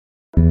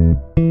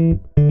The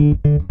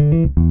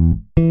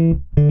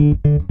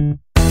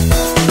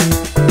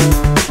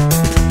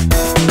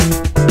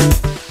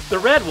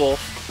red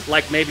wolf,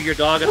 like maybe your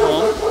dog at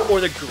home, or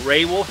the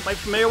gray wolf you might be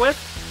familiar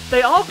with,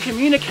 they all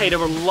communicate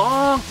over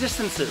long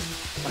distances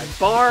by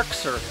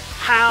barks or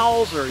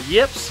howls or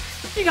yips.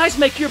 You guys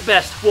make your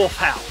best wolf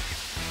howl.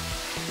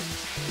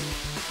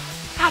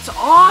 That's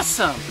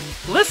awesome!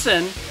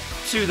 Listen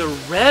to the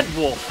red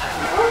wolf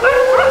howl.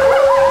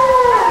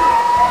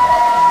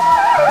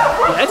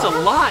 Yeah, it's a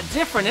lot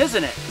different,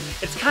 isn't it?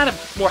 It's kind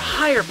of more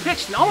higher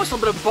pitched and almost a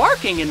little bit of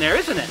barking in there,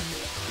 isn't it?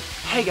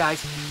 Hey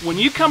guys, when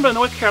you come to the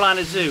North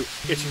Carolina Zoo,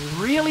 it's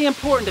really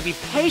important to be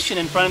patient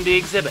in front of the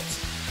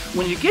exhibits.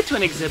 When you get to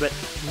an exhibit,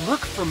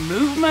 look for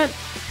movement,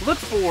 look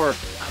for a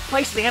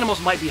place the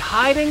animals might be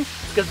hiding,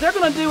 because they're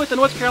going to do at the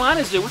North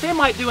Carolina Zoo what they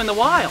might do in the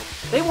wild.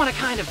 They want to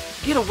kind of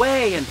get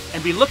away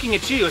and be looking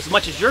at you as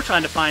much as you're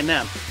trying to find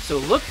them. So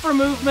look for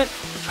movement,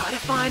 try to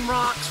find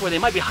rocks where they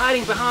might be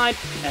hiding behind,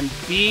 and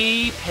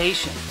be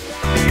patient.